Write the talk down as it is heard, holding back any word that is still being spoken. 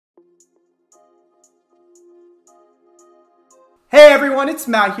Hey everyone, it's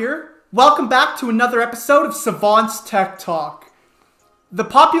Matt here. Welcome back to another episode of Savant's Tech Talk. The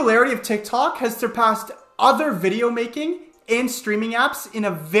popularity of TikTok has surpassed other video making and streaming apps in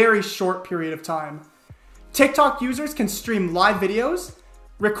a very short period of time. TikTok users can stream live videos,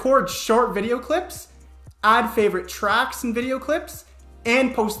 record short video clips, add favorite tracks and video clips,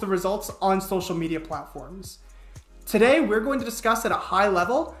 and post the results on social media platforms. Today, we're going to discuss at a high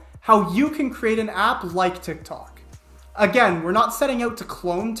level how you can create an app like TikTok. Again, we're not setting out to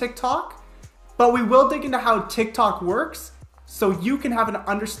clone TikTok, but we will dig into how TikTok works so you can have an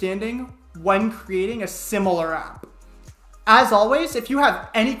understanding when creating a similar app. As always, if you have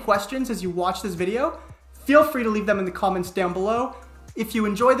any questions as you watch this video, feel free to leave them in the comments down below. If you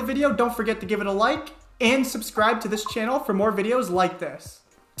enjoy the video, don't forget to give it a like and subscribe to this channel for more videos like this.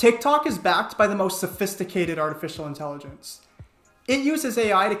 TikTok is backed by the most sophisticated artificial intelligence. It uses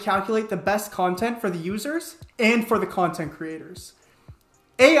AI to calculate the best content for the users and for the content creators.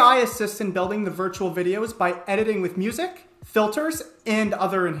 AI assists in building the virtual videos by editing with music, filters, and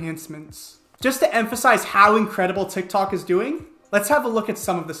other enhancements. Just to emphasize how incredible TikTok is doing, let's have a look at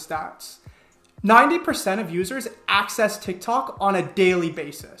some of the stats. 90% of users access TikTok on a daily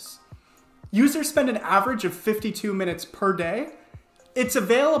basis. Users spend an average of 52 minutes per day. It's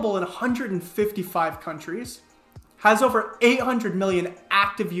available in 155 countries. Has over 800 million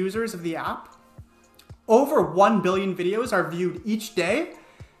active users of the app. Over 1 billion videos are viewed each day,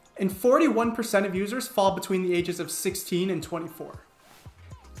 and 41% of users fall between the ages of 16 and 24.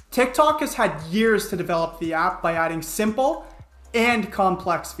 TikTok has had years to develop the app by adding simple and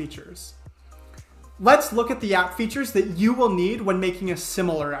complex features. Let's look at the app features that you will need when making a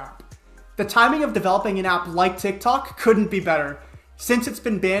similar app. The timing of developing an app like TikTok couldn't be better. Since it's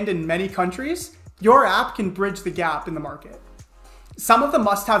been banned in many countries, your app can bridge the gap in the market. Some of the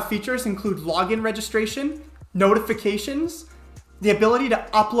must-have features include login registration, notifications, the ability to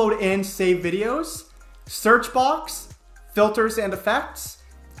upload and save videos, search box, filters and effects,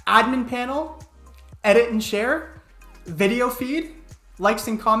 admin panel, edit and share, video feed, likes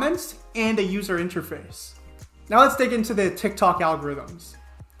and comments, and a user interface. Now let's dig into the TikTok algorithms.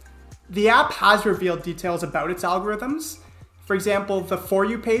 The app has revealed details about its algorithms. For example, the For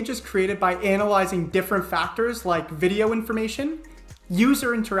You page is created by analyzing different factors like video information,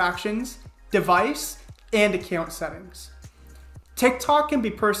 user interactions, device, and account settings. TikTok can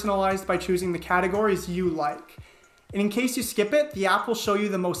be personalized by choosing the categories you like. And in case you skip it, the app will show you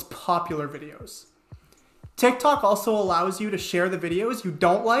the most popular videos. TikTok also allows you to share the videos you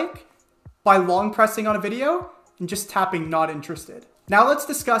don't like by long pressing on a video and just tapping not interested. Now let's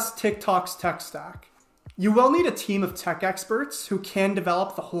discuss TikTok's tech stack. You will need a team of tech experts who can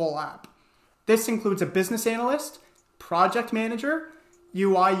develop the whole app. This includes a business analyst, project manager,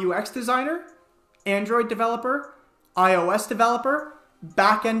 UI UX designer, Android developer, iOS developer,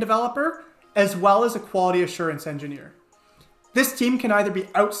 back-end developer, as well as a quality assurance engineer. This team can either be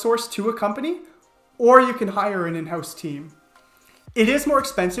outsourced to a company or you can hire an in-house team. It is more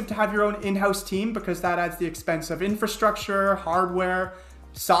expensive to have your own in-house team because that adds the expense of infrastructure, hardware,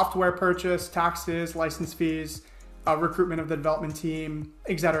 software purchase, taxes, license fees, recruitment of the development team,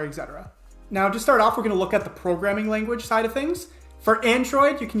 etc., etc. Now, to start off, we're going to look at the programming language side of things. For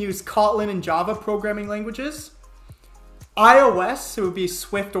Android, you can use Kotlin and Java programming languages. iOS, it would be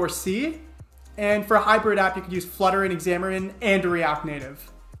Swift or C. And for a hybrid app, you could use Flutter and Xamarin and React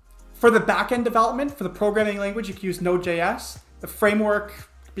Native. For the backend development, for the programming language, you could use Node.js. The framework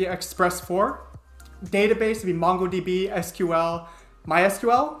could be Express 4. Database would be MongoDB, SQL,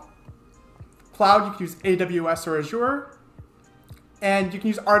 MySQL. Cloud, you can use AWS or Azure. And you can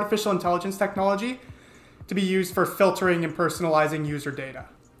use artificial intelligence technology to be used for filtering and personalizing user data.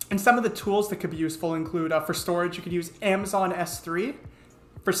 And some of the tools that could be useful include, for storage, you could use Amazon S3.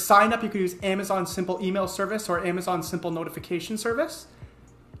 For sign up, you could use Amazon Simple Email Service or Amazon Simple Notification Service.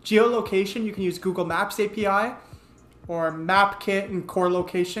 Geolocation, you can use Google Maps API or MapKit and Core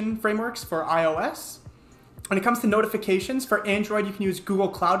Location frameworks for iOS. When it comes to notifications, for Android, you can use Google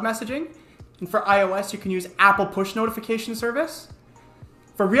Cloud Messaging. And for iOS, you can use Apple Push Notification Service.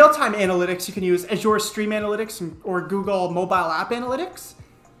 For real-time analytics, you can use Azure Stream Analytics or Google Mobile App Analytics.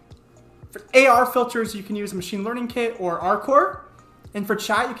 For AR filters, you can use Machine Learning Kit or Arcore. And for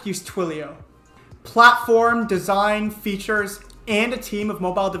chat, you can use Twilio. Platform, design, features, and a team of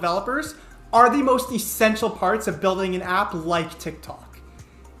mobile developers are the most essential parts of building an app like TikTok.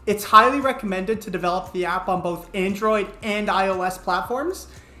 It's highly recommended to develop the app on both Android and iOS platforms,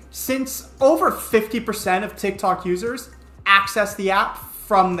 since over 50% of TikTok users access the app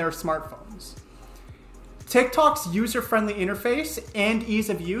from their smartphones. TikTok's user-friendly interface and ease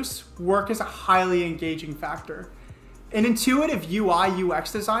of use work as a highly engaging factor. An intuitive UI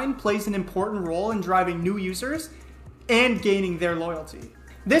UX design plays an important role in driving new users and gaining their loyalty.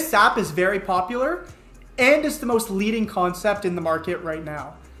 This app is very popular and is the most leading concept in the market right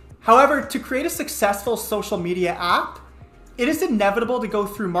now. However, to create a successful social media app, it is inevitable to go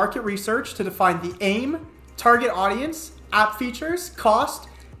through market research to define the aim, target audience, app features, cost,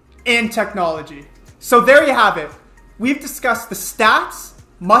 and technology. So there you have it. We've discussed the stats,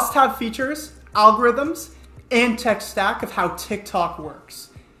 must-have features, algorithms, and tech stack of how TikTok works.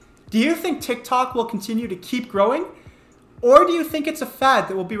 Do you think TikTok will continue to keep growing? Or do you think it's a fad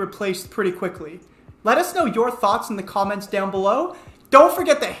that will be replaced pretty quickly? Let us know your thoughts in the comments down below. Don't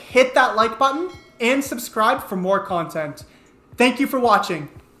forget to hit that like button and subscribe for more content. Thank you for watching.